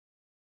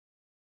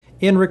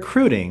In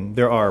recruiting,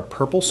 there are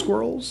purple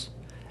squirrels,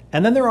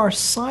 and then there are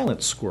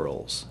silent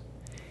squirrels.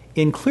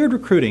 In cleared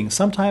recruiting,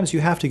 sometimes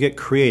you have to get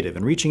creative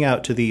in reaching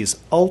out to these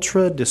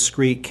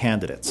ultra-discrete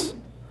candidates.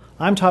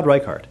 I'm Todd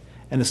Reichart,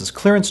 and this is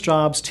Clearance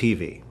Jobs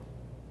TV.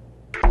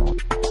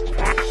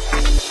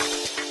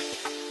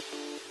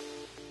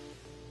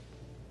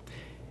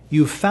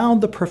 You've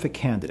found the perfect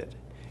candidate.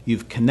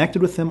 You've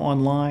connected with them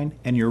online,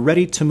 and you're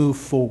ready to move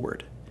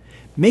forward.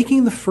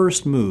 Making the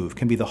first move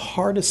can be the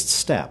hardest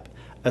step,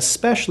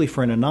 especially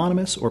for an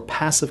anonymous or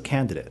passive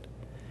candidate.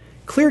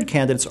 Cleared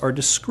candidates are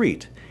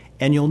discreet,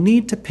 and you'll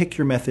need to pick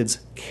your methods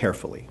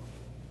carefully.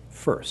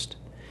 First,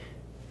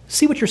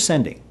 see what you're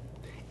sending.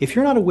 If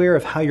you're not aware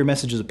of how your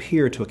messages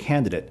appear to a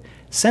candidate,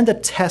 send a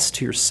test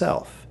to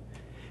yourself.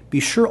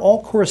 Be sure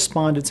all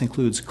correspondence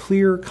includes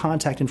clear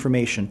contact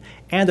information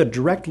and a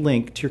direct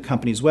link to your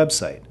company's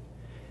website.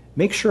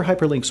 Make sure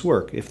hyperlinks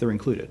work if they're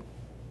included.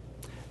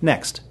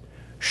 Next,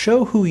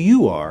 show who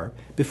you are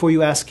before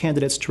you ask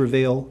candidates to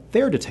reveal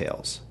their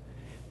details.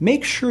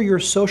 Make sure your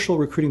social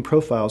recruiting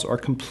profiles are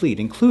complete,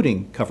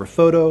 including cover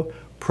photo,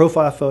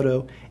 profile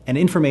photo, and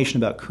information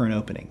about current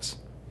openings.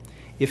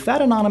 If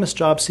that anonymous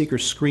job seeker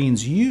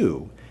screens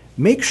you,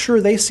 make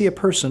sure they see a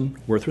person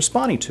worth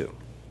responding to.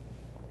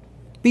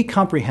 Be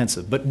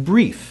comprehensive but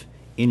brief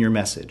in your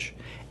message,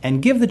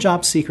 and give the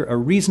job seeker a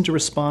reason to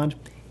respond,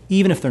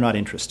 even if they're not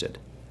interested.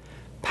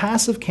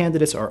 Passive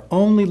candidates are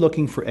only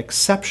looking for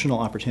exceptional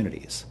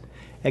opportunities.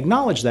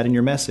 Acknowledge that in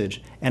your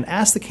message and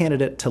ask the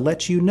candidate to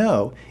let you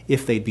know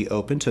if they'd be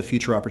open to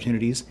future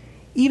opportunities,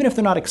 even if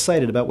they're not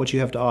excited about what you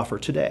have to offer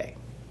today.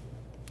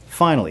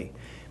 Finally,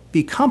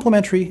 be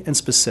complimentary and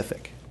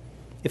specific.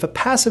 If a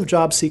passive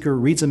job seeker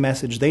reads a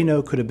message they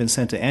know could have been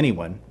sent to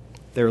anyone,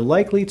 they're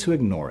likely to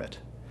ignore it.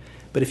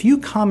 But if you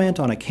comment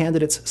on a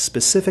candidate's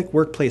specific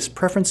workplace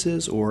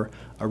preferences or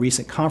a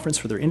recent conference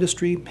for their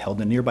industry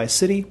held in a nearby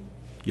city,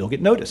 you'll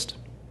get noticed.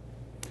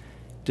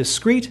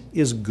 Discreet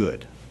is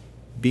good.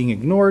 Being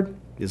ignored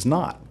is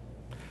not.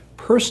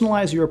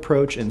 Personalize your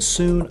approach, and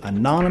soon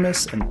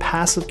anonymous and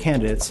passive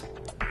candidates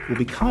will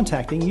be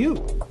contacting you.